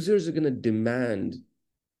users are going to demand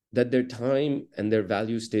that their time and their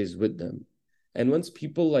value stays with them. And once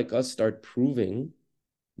people like us start proving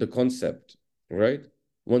the concept, right?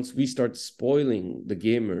 Once we start spoiling the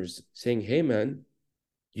gamers, saying, hey man,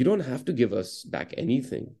 you don't have to give us back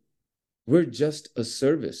anything. We're just a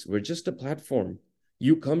service. We're just a platform.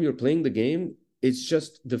 You come, you're playing the game. It's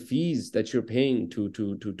just the fees that you're paying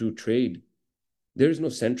to trade. There's no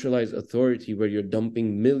centralized authority where you're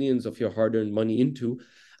dumping millions of your hard-earned money into.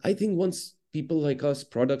 I think once people like us,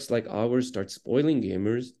 products like ours, start spoiling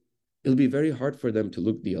gamers, it'll be very hard for them to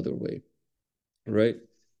look the other way, right?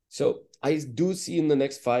 So I do see in the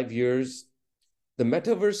next 5 years, the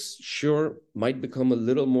metaverse sure might become a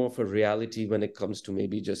little more of a reality when it comes to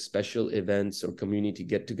maybe just special events or community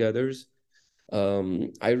get-togethers.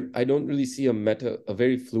 I don't really see a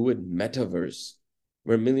very fluid metaverse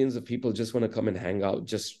where millions of people just want to come and hang out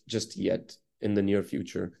just yet in the near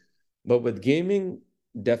future. But with gaming,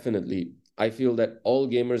 definitely, I feel that all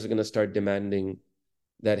gamers are going to start demanding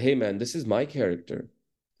that, hey man, this is my character.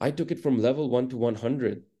 I took it from level 1 to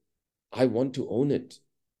 100. I want to own it.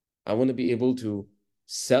 I want to be able to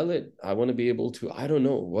sell it. I want to be able to, I don't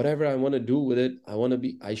know, whatever I want to do with it,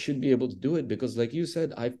 I should be able to do it, because like you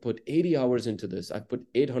said, I've put 80 hours into this. I've put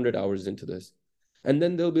 800 hours into this. And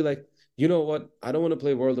then they'll be like, you know what? I don't want to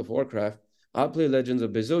play World of Warcraft. I'll play Legends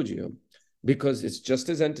of Byzantium because it's just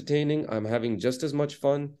as entertaining. I'm having just as much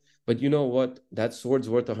fun. But you know what? That sword's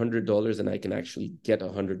worth $100 and I can actually get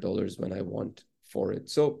 $100 when I want for it.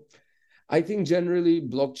 So I think generally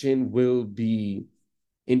blockchain will be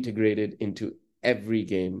integrated into every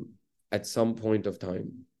game at some point of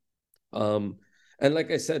time. And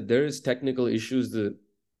like I said, there is technical issues that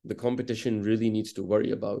the competition really needs to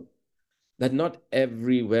worry about. That not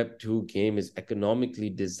every Web2 game is economically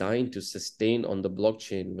designed to sustain on the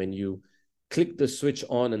blockchain when you click the switch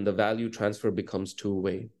on and the value transfer becomes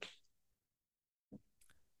two-way.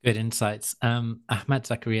 Good insights. Ahmad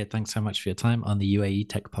Zakaria, thanks so much for your time on the UAE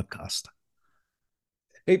Tech Podcast.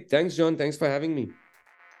 Hey, thanks, John. Thanks for having me.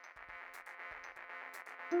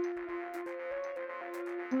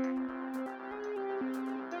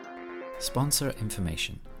 Sponsor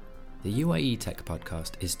information. The UAE Tech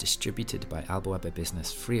Podcast is distributed by Albawaba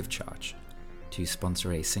Business free of charge. To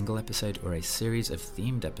sponsor a single episode or a series of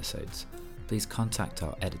themed episodes, please contact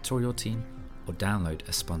our editorial team or download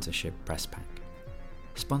a sponsorship press pack.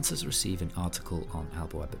 Sponsors receive an article on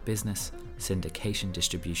AlbaWeber Business, syndication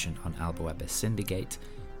distribution on AlbaWeber Syndicate,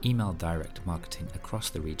 email direct marketing across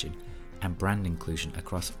the region, and brand inclusion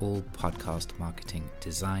across all podcast marketing,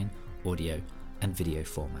 design, audio, and video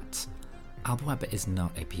formats. AlbaWeber is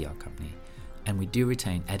not a PR company, and we do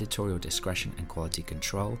retain editorial discretion and quality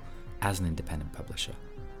control as an independent publisher.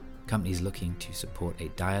 Companies looking to support a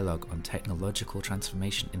dialogue on technological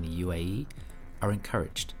transformation in the UAE are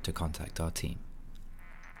encouraged to contact our team.